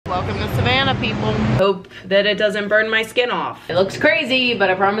Welcome to Savannah, people. Hope that it doesn't burn my skin off. It looks crazy, but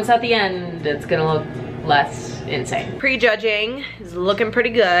I promise at the end it's gonna look less insane. Prejudging is looking pretty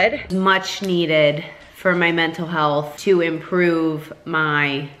good. Much needed for my mental health to improve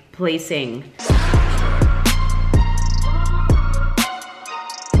my placing.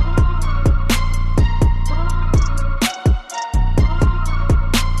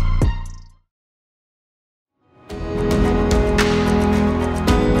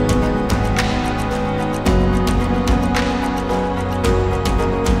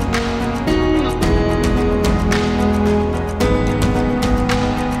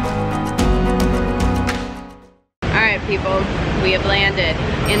 People, we have landed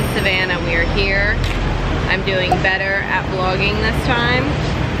in Savannah. We are here. I'm doing better at vlogging this time,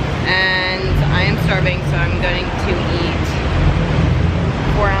 and I am starving, so I'm going to eat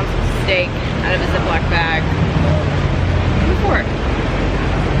 4 ounces of steak out of a Ziploc bag and a fork.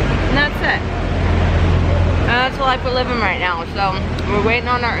 And that's it. That's the life we're living right now. So we're waiting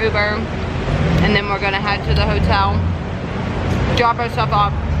on our Uber, and then we're gonna head to the hotel, drop our stuff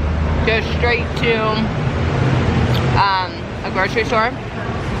off, go straight to a grocery store,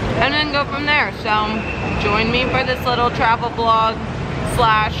 and then go from there. So join me for this little travel vlog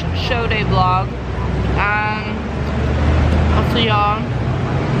slash show day vlog. I'll see y'all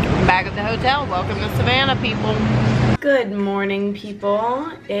back at the hotel. Welcome to Savannah, people. Good morning,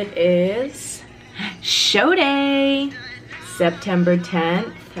 people. It is show day, September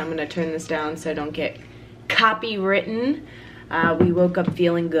 10th. I'm gonna turn this down so I don't get copywritten. We woke up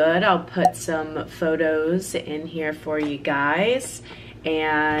feeling good. I'll put some photos in here for you guys.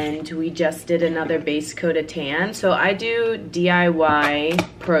 And we just did another base coat of tan. So I do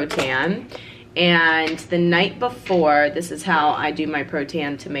DIY pro tan. And the night before, this is how I do my pro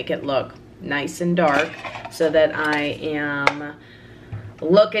tan to make it look nice and dark, so that I am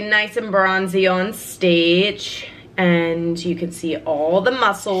looking nice and bronzy on stage. And you can see all the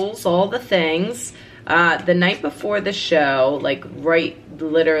muscles, all the things. The night before the show, like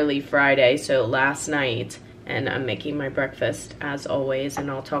literally Friday, so last night, and I'm making my breakfast as always,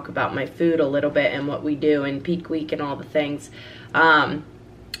 and I'll talk about my food a little bit and what we do in peak week and all the things.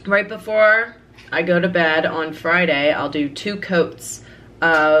 Right before I go to bed on Friday, I'll do 2 coats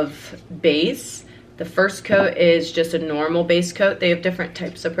of base. The first coat is just a normal base coat. They have different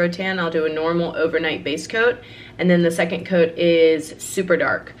types of pro tan. I'll do a normal overnight base coat, and then the second coat is super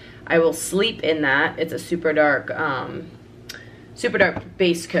dark. I will sleep in that. It's a super dark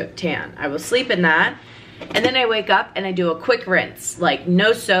base coat tan. I will sleep in that, and then I wake up and I do a quick rinse, like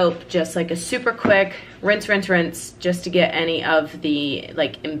no soap, just like a super quick rinse, just to get any of the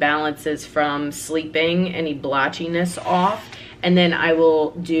like imbalances from sleeping, any blotchiness off. And then I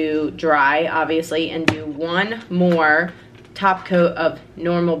will do dry, obviously, and do 1 more top coat of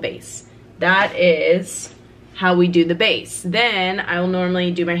normal base. That is how we do the base. Then I will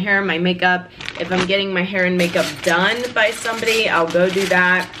normally do my hair and my makeup. If I'm getting my hair and makeup done by somebody, I'll go do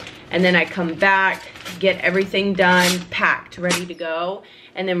that. And then I come back, get everything done, packed, ready to go.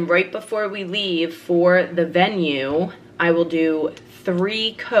 And then right before we leave for the venue, I will do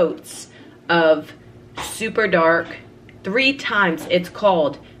 3 coats of super dark, 3 times, it's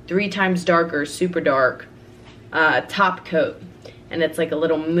called 3 times darker, super dark top coat. And it's like a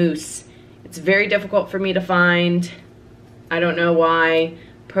little mousse. It's very difficult for me to find. I don't know why.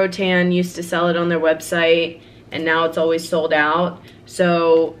 Pro Tan used to sell it on their website, and now it's always sold out.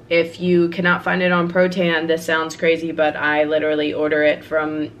 So if you cannot find it on Pro Tan, this sounds crazy, but I literally order it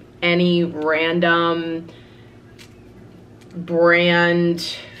from any random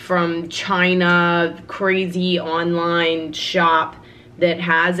brand from China, crazy online shop that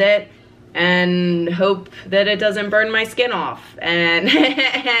has it, and hope that it doesn't burn my skin off. And,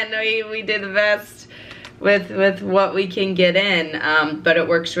 and we did the best with what we can get in, but it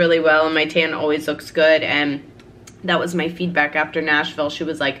works really well, and my tan always looks good. And that was my feedback after Nashville. She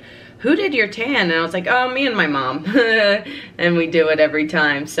was like, who did your tan? And I was like, oh, me and my mom. And we do it every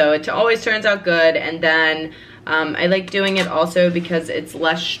time, so it always turns out good. And then I like doing it also because it's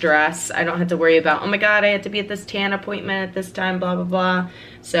less stress. I don't have to worry about, oh my god, I have to be at this tan appointment at this time, blah blah blah.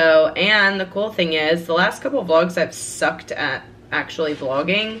 So, and the cool thing is, the last couple of vlogs I've sucked at actually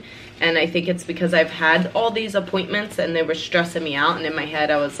vlogging, and I think it's because I've had all these appointments and they were stressing me out, and in my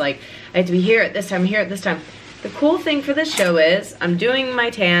head I was like, I have to be here at this time, here at this time. The cool thing for this show is I'm doing my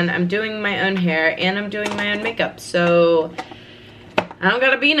tan, I'm doing my own hair, and I'm doing my own makeup. So I don't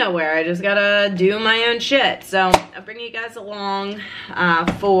gotta be nowhere. I just gotta do my own shit. So I'll bring you guys along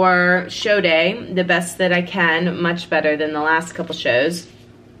for show day the best that I can, much better than the last couple shows.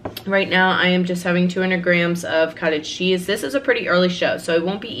 Right now I am just having 200 grams of cottage cheese. This is a pretty early show, so I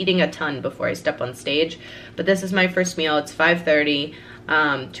won't be eating a ton before I step on stage, but this is my first meal. It's 5:30.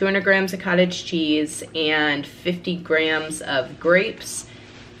 200 grams of cottage cheese and 50 grams of grapes.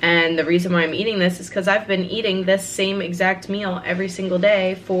 And the reason why I'm eating this is because I've been eating this same exact meal every single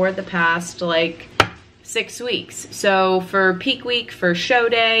day for the past like 6 weeks. So for peak week, for show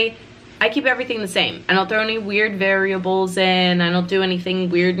day, I keep everything the same. I don't throw any weird variables in. I don't do anything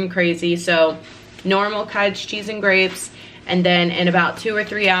weird and crazy. So normal cottage cheese and grapes. And then in about 2 or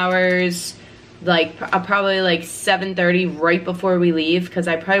 3 hours, like probably like 7:30 right before we leave, because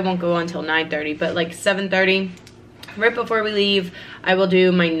I probably won't go until 9:30, but like 7:30 right before we leave, I will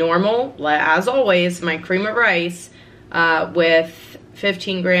do my normal, as always, my cream of rice with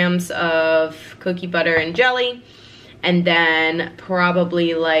 15 grams of cookie butter and jelly. And then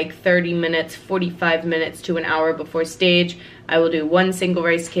probably like 30 minutes, 45 minutes to an hour before stage, I will do 1 single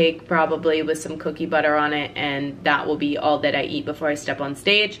rice cake, probably with some cookie butter on it, and that will be all that I eat before I step on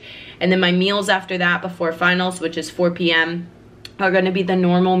stage. And then my meals after that, before finals, which is 4 p.m., are gonna be the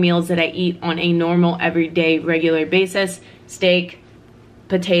normal meals that I eat on a normal, everyday, regular basis. Steak,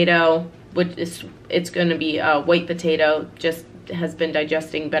 potato, which is, it's gonna be white potato, just has been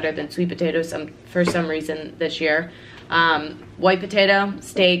digesting better than sweet potatoes for some reason this year. White potato,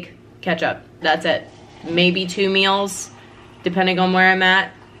 steak, ketchup. That's it. Maybe 2 meals, depending on where I'm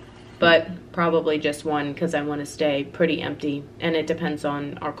at, but probably just 1 because I want to stay pretty empty, and it depends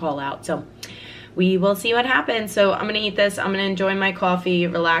on our call out. So we will see what happens. So I'm going to eat this. I'm going to enjoy my coffee,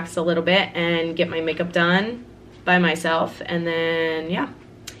 relax a little bit, and get my makeup done by myself. And then, yeah,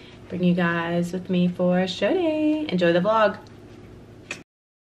 bring you guys with me for show day. Enjoy the vlog.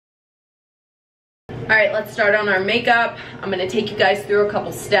 All right, let's start on our makeup. I'm gonna take you guys through a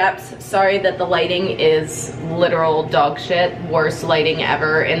couple steps. Sorry that the lighting is literal dog shit. Worst lighting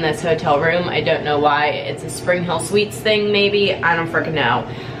ever in this hotel room. I don't know why. It's a Spring Hill Suites thing, maybe. I don't freaking know.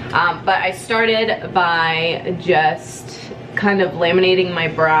 But I started by just kind of laminating my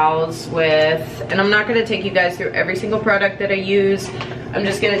brows with, and I'm not gonna take you guys through every single product that I use. I'm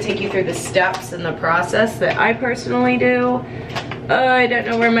just gonna take you through the steps and the process that I personally do. I don't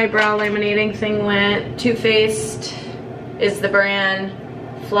know where my brow laminating thing went. Too Faced is the brand.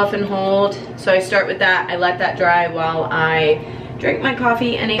 Fluff and Hold. So I start with that. I let that dry while I drink my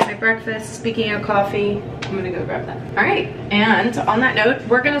coffee and eat my breakfast. Speaking of coffee, I'm gonna go grab that. All right, and on that note,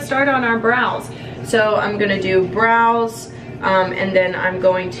 we're gonna start on our brows. So I'm gonna do brows, and then I'm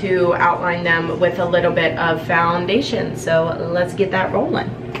going to outline them with a little bit of foundation. So let's get that rolling.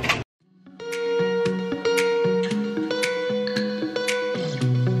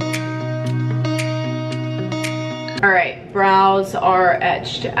 All right, brows are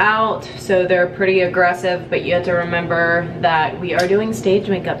etched out, so they're pretty aggressive, but you have to remember that we are doing stage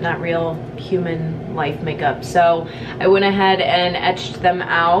makeup, not real human life makeup. So I went ahead and etched them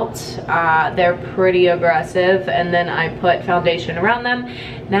out. They're pretty aggressive, and then I put foundation around them.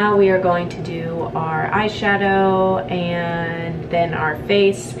 Now we are going to do our eyeshadow and then our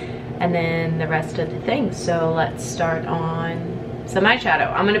face and then the rest of the things. So let's start on some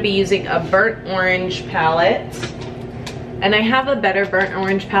eyeshadow. I'm gonna be using a burnt orange palette. And I have a better burnt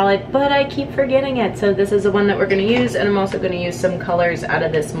orange palette, but I keep forgetting it. So this is the one that we're gonna use, and I'm also gonna use some colors out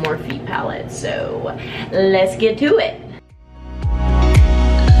of this Morphe palette. So let's get to it.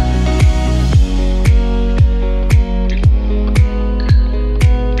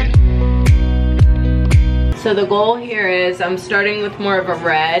 So the goal here is I'm starting with more of a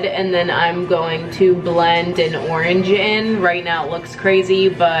red, and then I'm going to blend an orange in. Right now it looks crazy,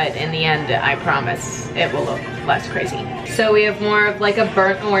 but in the end, I promise it will look less crazy. So we have more of like a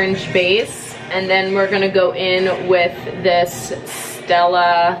burnt orange base, and then we're gonna go in with this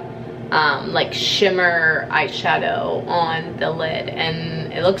Stella like shimmer eyeshadow on the lid.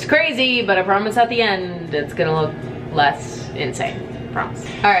 And it looks crazy, but I promise at the end, it's gonna look less insane. Promise.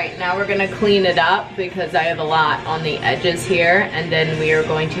 All right, now we're gonna clean it up because I have a lot on the edges here, and then we are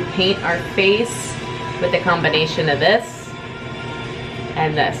going to paint our face with a combination of this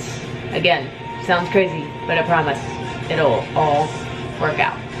and this. Again, sounds crazy, but I promise it'll all work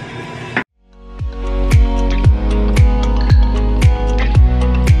out.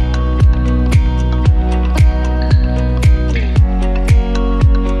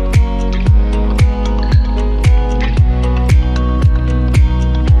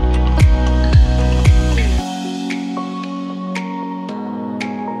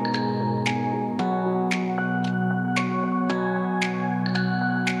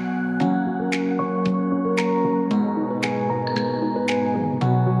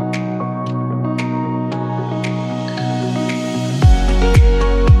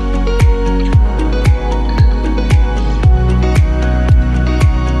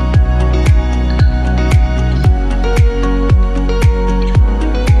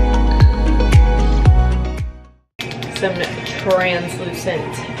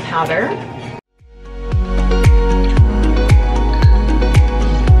 powder.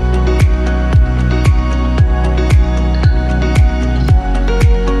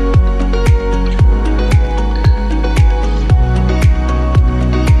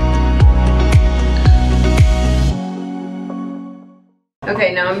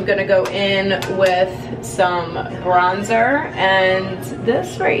 Okay, now I'm gonna go in with some bronzer, and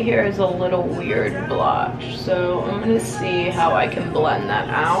this right here is a little weird blotch, so I'm gonna see how I can blend that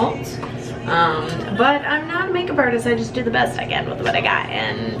out. But I'm not a makeup artist, I just do the best I can with what I got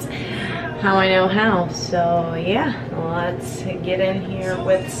and how I know how. So yeah, let's get in here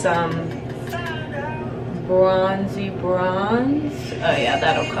with some bronzy bronze. Oh yeah,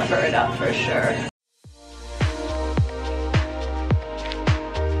 that'll cover it up for sure.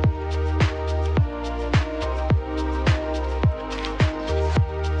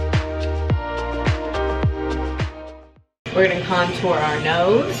 We're gonna contour our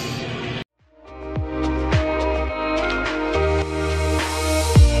nose.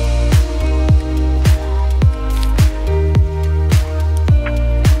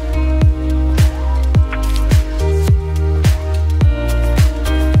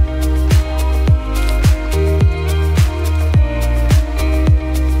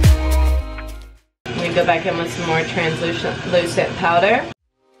 We go back in with some more translucent powder.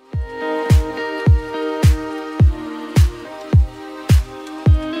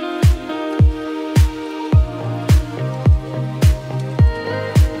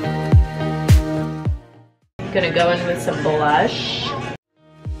 Gonna go in with some blush.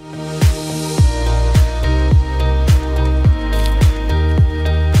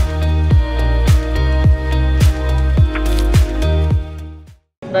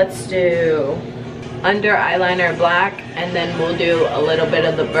 Let's do under eyeliner black, and then we'll do a little bit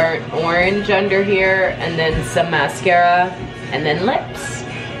of the burnt orange under here, and then some mascara, and then lips.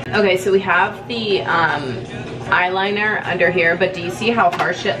 Okay, so we have the eyeliner under here, but do you see how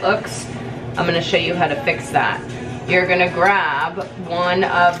harsh it looks? I'm gonna show you how to fix that. You're gonna grab one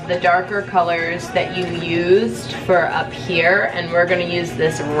of the darker colors that you used for up here, and we're gonna use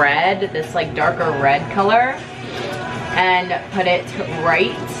this red, this like darker red color, and put it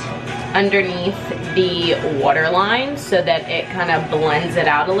right underneath the waterline so that it kind of blends it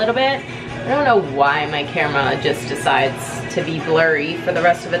out a little bit. I don't know why my camera just decides to be blurry for the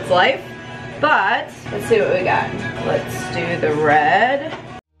rest of its life, but let's see what we got. Let's do the red.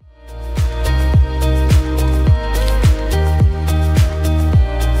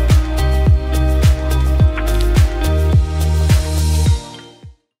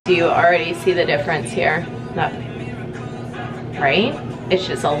 Do you already see the difference here? That, right? It's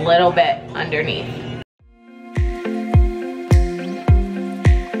just a little bit underneath.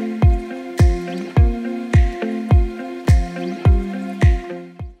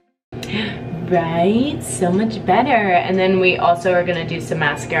 Right, so much better. And then we also are gonna do some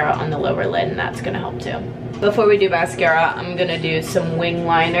mascara on the lower lid, and that's gonna help too. Before we do mascara, I'm gonna do some wing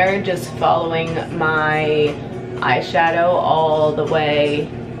liner, just following my eyeshadow all the way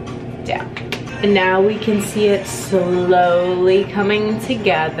down. And now we can see it slowly coming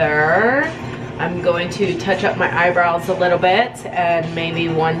together. I'm going to touch up my eyebrows a little bit, and maybe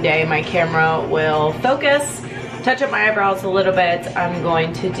one day my camera will focus. Touch up my eyebrows a little bit. I'm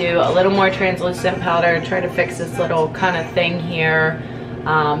going to do a little more translucent powder, try to fix this little kind of thing here,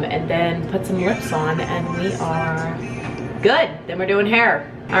 and then put some lips on, and we are good. Then we're doing hair.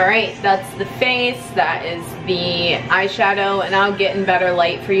 All right, that's the face, that is the eyeshadow, and I'll get in better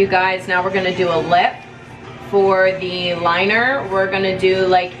light for you guys. Now we're gonna do a lip. For the liner, we're gonna do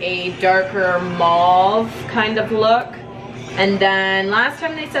like a darker mauve kind of look. And then last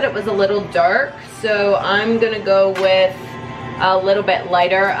time they said it was a little dark, so I'm gonna go with a little bit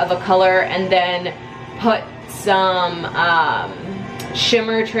lighter of a color, and then put some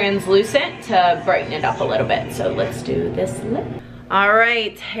shimmer translucent to brighten it up a little bit. So let's do this lip. All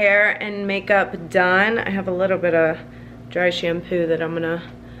right, hair and makeup done. I have a little bit of dry shampoo that I'm gonna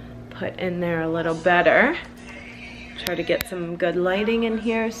put in there a little better. Try to get some good lighting in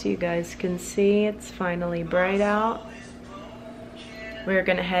here so you guys can see. It's finally bright out. We're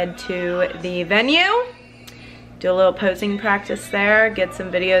gonna head to the venue, do a little posing practice there, get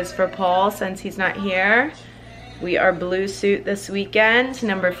some videos for Paul since he's not here. We are blue suit this weekend,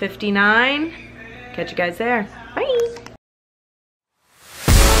 number 59. Catch you guys there. Bye.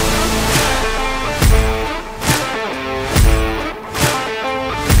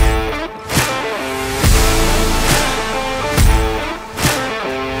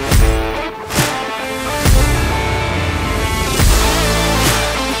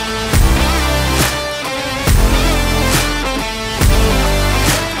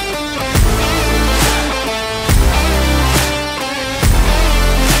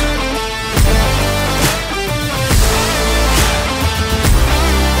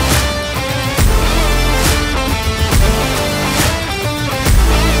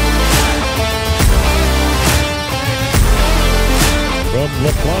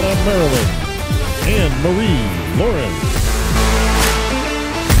 La Plata, Maryland, AnnMarie Lawrence.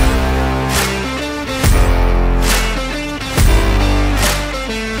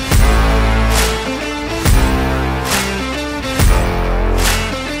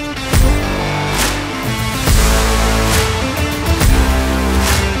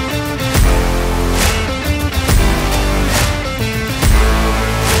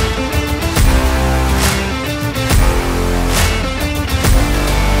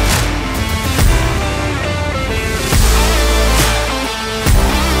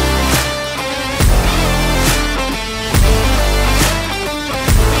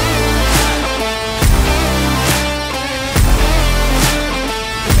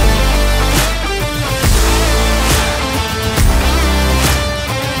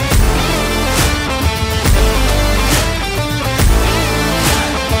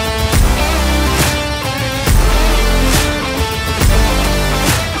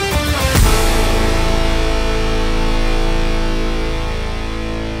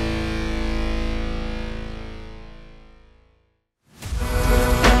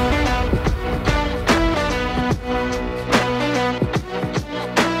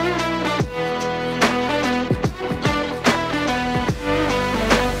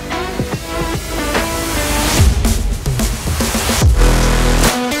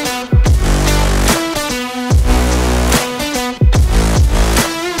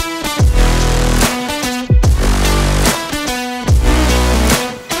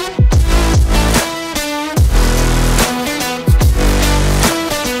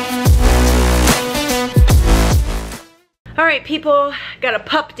 Alright people, got a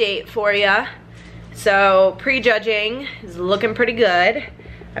pup date for ya. So prejudging is looking pretty good.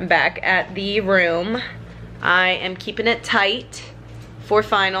 I'm back at the room. I am keeping it tight for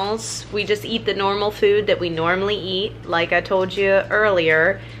finals. We just eat the normal food that we normally eat, like I told you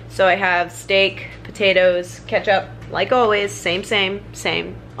earlier. So I have steak, potatoes, ketchup, like always, same.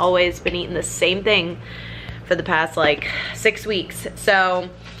 Always been eating the same thing for the past like 6 weeks. So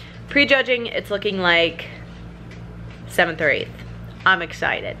prejudging, it's looking like 7th or 8th. I'm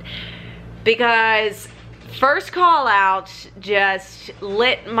excited because first call out just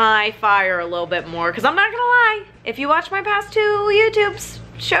lit my fire a little bit more, because I'm not gonna lie, if you watch my past 2 YouTubes,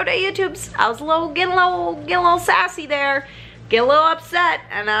 show day YouTubes, I was getting a little sassy there, get a little upset,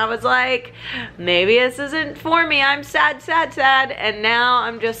 and I was like, maybe this isn't for me, I'm sad, and now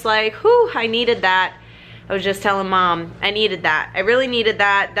I'm just like, whew, I needed that. I was just telling mom, I needed that. I really needed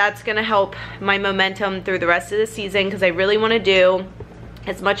that. That's gonna help my momentum through the rest of the season, because I really want to do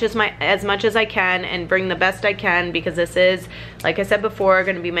as much as I can and bring the best I can, because this is, like I said before,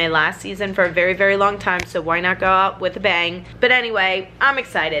 gonna be my last season for a very, very long time, so why not go out with a bang? But anyway, I'm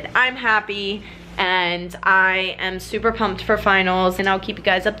excited. I'm happy. And I am super pumped for finals, and I'll keep you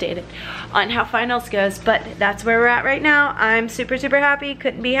guys updated on how finals goes. But that's where we're at right now. I'm super happy,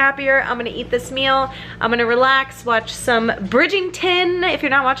 couldn't be happier. I'm gonna eat this meal, I'm gonna relax, watch some Bridgerton. If you're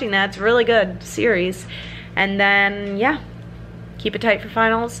not watching that, it's a really good series. And then yeah, keep it tight for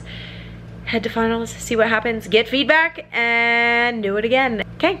finals, head to finals, see what happens, get feedback, and do it again.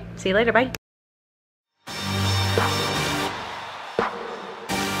 Okay, see you later, bye.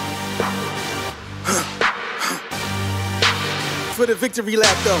 For the victory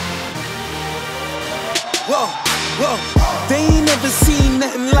lap though. Whoa, they ain't never seen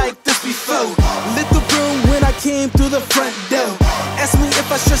nothing like this before. Lit the room when I came through the front door. Ask me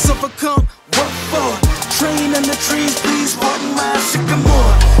if I stress overcome, what for? Train under trees, please pardon my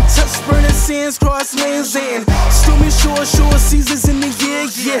sycamore. Touch burning sands, cross lands and stormy shore seasons in the year,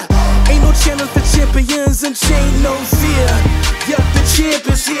 yeah. Ain't no channel for champions and chain no fear. Yup, the champ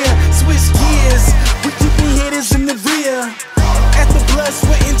is here, switch gears. We keeping haters in the rear. At the blood,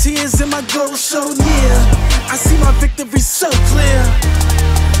 sweat and tears and my goal so near. I see my victory so clear.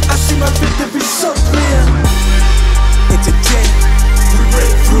 I see my victory so clear. And today, we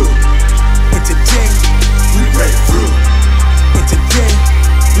break through. And today, we break through. And today,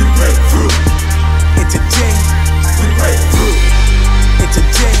 we break through. And today, we break through. And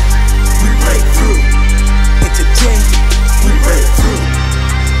today, we break through. And today, we break through.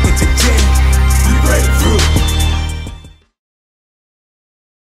 And today, we break through.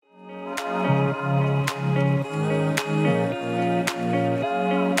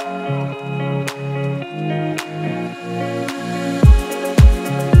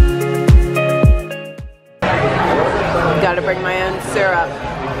 Gotta bring my own syrup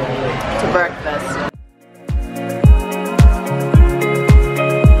to breakfast.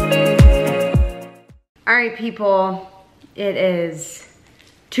 Alright people, it is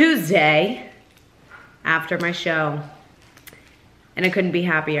Tuesday after my show. And and I couldn't be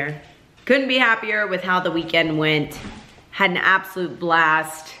happier. Couldn't be happier with how the weekend went. Had an absolute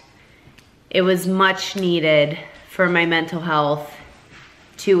blast. It was much needed for my mental health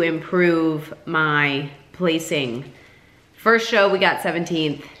to improve my placing. First show, we got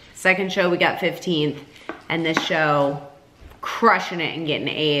 17th. Second show, we got 15th. And this show, crushing it and getting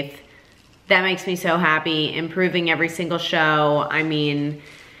 8th. That makes me so happy. Improving every single show. I mean,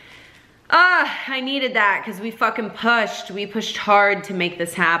 I needed that because we fucking pushed. We pushed hard to make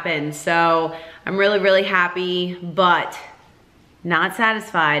this happen. So I'm really, really happy, but not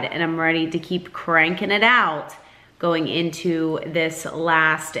satisfied. And I'm ready to keep cranking it out going into this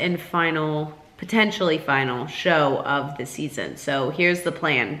last and final, potentially final show of the season. So here's the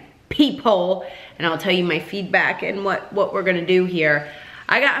plan, people, and I'll tell you my feedback and what we're gonna do here.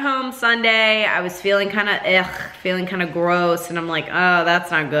 I got home Sunday, I was feeling kind of gross, and I'm like, oh, that's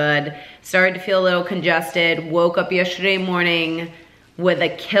not good. Started to feel a little congested, woke up yesterday morning with a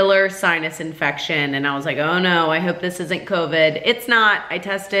killer sinus infection, and I was like, oh no, I hope this isn't COVID. It's not. I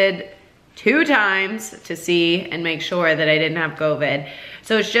tested 2 times to see and make sure that I didn't have COVID.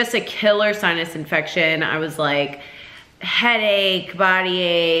 So it's just a killer sinus infection. I was like, headache, body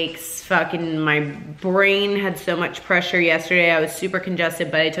aches, fucking my brain had so much pressure yesterday. I was super congested,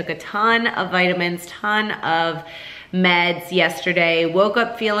 but I took a ton of vitamins, ton of meds yesterday. Woke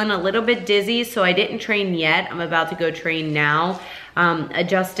up feeling a little bit dizzy, so I didn't train yet. I'm about to go train now.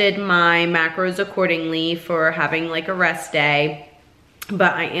 Adjusted my macros accordingly for having like a rest day,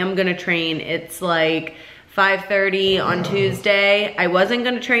 but I am gonna train. It's like 5:30 on Tuesday. I wasn't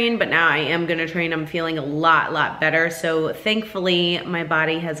gonna train, but now I am gonna train. I'm feeling a lot better. So thankfully, my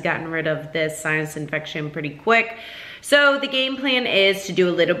body has gotten rid of this sinus infection pretty quick. So the game plan is to do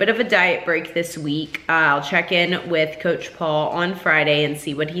a little bit of a diet break this week. I'll check in with Coach Paul on Friday and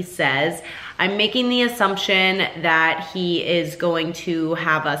see what he says. I'm making the assumption that he is going to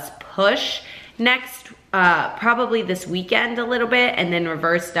have us push next probably this weekend a little bit, and then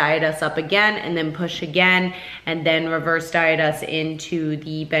reverse diet us up again, and then push again, and then reverse diet us into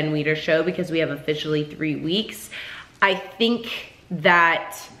the Ben Weider show, because we have officially 3 weeks. I think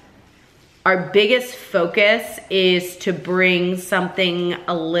that our biggest focus is to bring something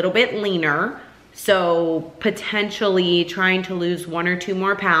a little bit leaner. So potentially trying to lose 1 or 2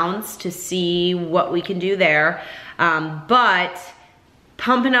 more pounds to see what we can do there. But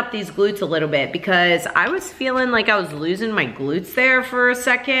pumping up these glutes a little bit, because I was feeling like I was losing my glutes there for a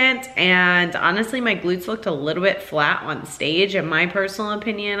second, and honestly my glutes looked a little bit flat on stage, in my personal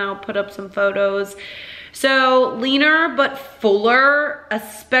opinion. I'll put up some photos. So leaner but fuller,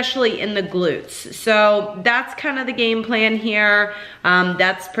 especially in the glutes. So that's kind of the game plan here.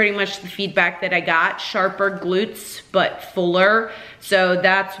 That's pretty much the feedback that I got. Sharper glutes but fuller. So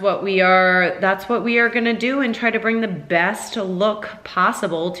that's what we are gonna do, and try to bring the best look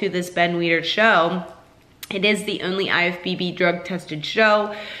possible to this Ben Weider show. It is the only IFBB drug tested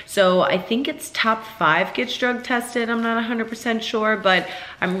show, so I think it's top 5 gets drug tested. I'm not 100% sure, but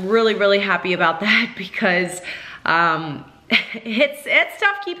I'm really happy about that, because it's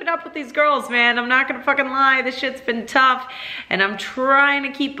tough keeping up with these girls, man. I'm not gonna fucking lie, this shit's been tough, and I'm trying to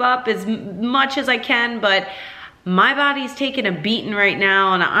keep up as much as I can, but my body's taking a beating right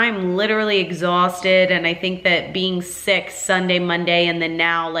now, and I'm literally exhausted. And I think that being sick Sunday, Monday, and then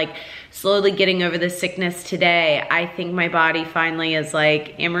now like slowly getting over the sickness today, I think my body finally is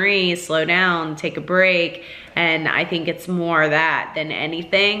like, AnnMarie, slow down, take a break. And I think it's more that than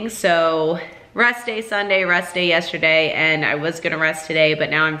anything. So rest day Sunday, rest day yesterday, and I was gonna rest today, but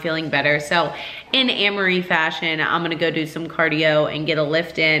now I'm feeling better. So in AnnMarie fashion, I'm gonna go do some cardio and get a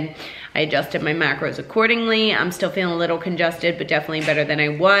lift in. I adjusted my macros accordingly. I'm still feeling a little congested, but definitely better than I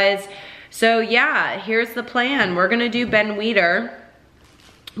was. So yeah, here's the plan. We're gonna do Ben Weider.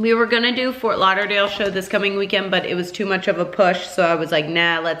 We were gonna do Fort Lauderdale show this coming weekend, but it was too much of a push, so I was like,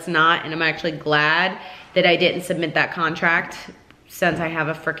 nah, let's not. And I'm actually glad that I didn't submit that contract, since I have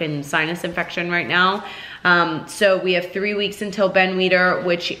a freaking sinus infection right now. So we have 3 weeks until Ben Weider,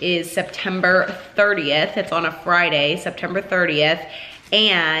 which is September 30th. It's on a Friday, September 30th.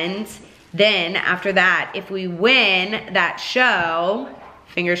 And then after that, if we win that show,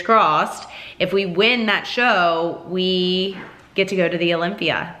 fingers crossed, if we win that show, we get to go to the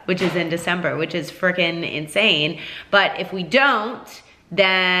Olympia, which is in December, which is freaking insane. But if we don't,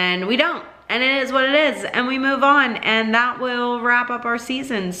 then we don't. And it is what it is, and we move on, and that will wrap up our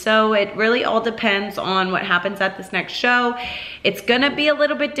season. So it really all depends on what happens at this next show. It's gonna be a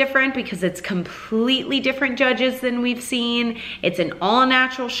little bit different because it's completely different judges than we've seen. It's an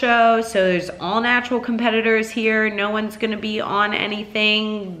all-natural show, so there's all-natural competitors here. No one's gonna be on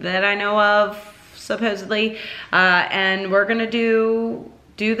anything that I know of supposedly. And we're gonna do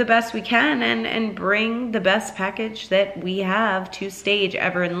the best we can and bring the best package that we have to stage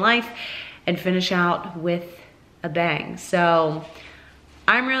ever in life and finish out with a bang. So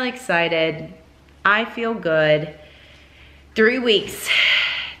I'm really excited. I feel good. 3 weeks.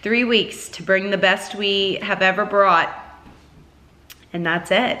 3 weeks to bring the best we have ever brought. And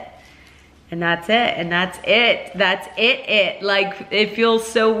that's it. And that's it. And that's it. That's it. Like, it feels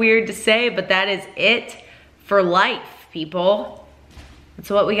so weird to say, but that is it for life, people. That's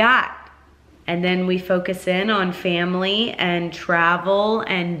what we got. And then we focus in on family and travel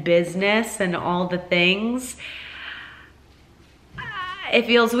and business and all the things. It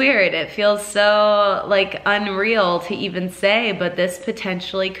feels weird. It feels so like unreal to even say, but this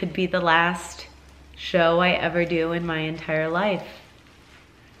potentially could be the last show I ever do in my entire life.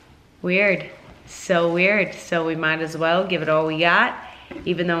 Weird. So weird. So we might as well give it all we got.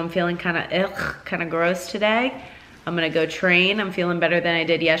 Even though I'm feeling kind of gross today. I'm gonna go train. I'm feeling better than I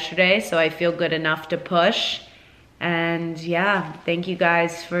did yesterday, so I feel good enough to push. And yeah, thank you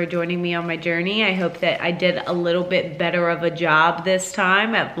guys for joining me on my journey. I hope that I did a little bit better of a job this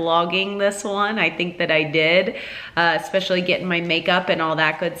time at vlogging this one. I think that I did, especially getting my makeup and all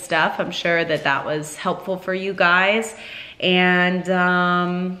that good stuff. I'm sure that that was helpful for you guys. And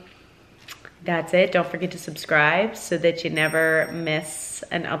that's it. Don't forget to subscribe so that you never miss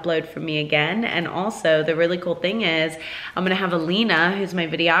an upload from me again. And also, the really cool thing is I'm gonna have Alina, who's my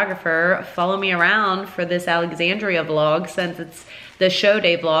videographer, follow me around for this Alexandria vlog, since it's the show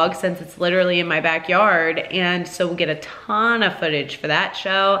day vlog, since it's literally in my backyard. And so we'll get a ton of footage for that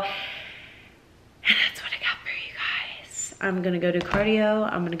show. And that's what I got for you guys. I'm gonna go do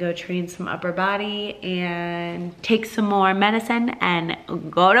cardio. I'm gonna go train some upper body and take some more medicine and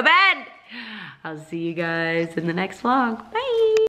go to bed. I'll see you guys in the next vlog. Bye.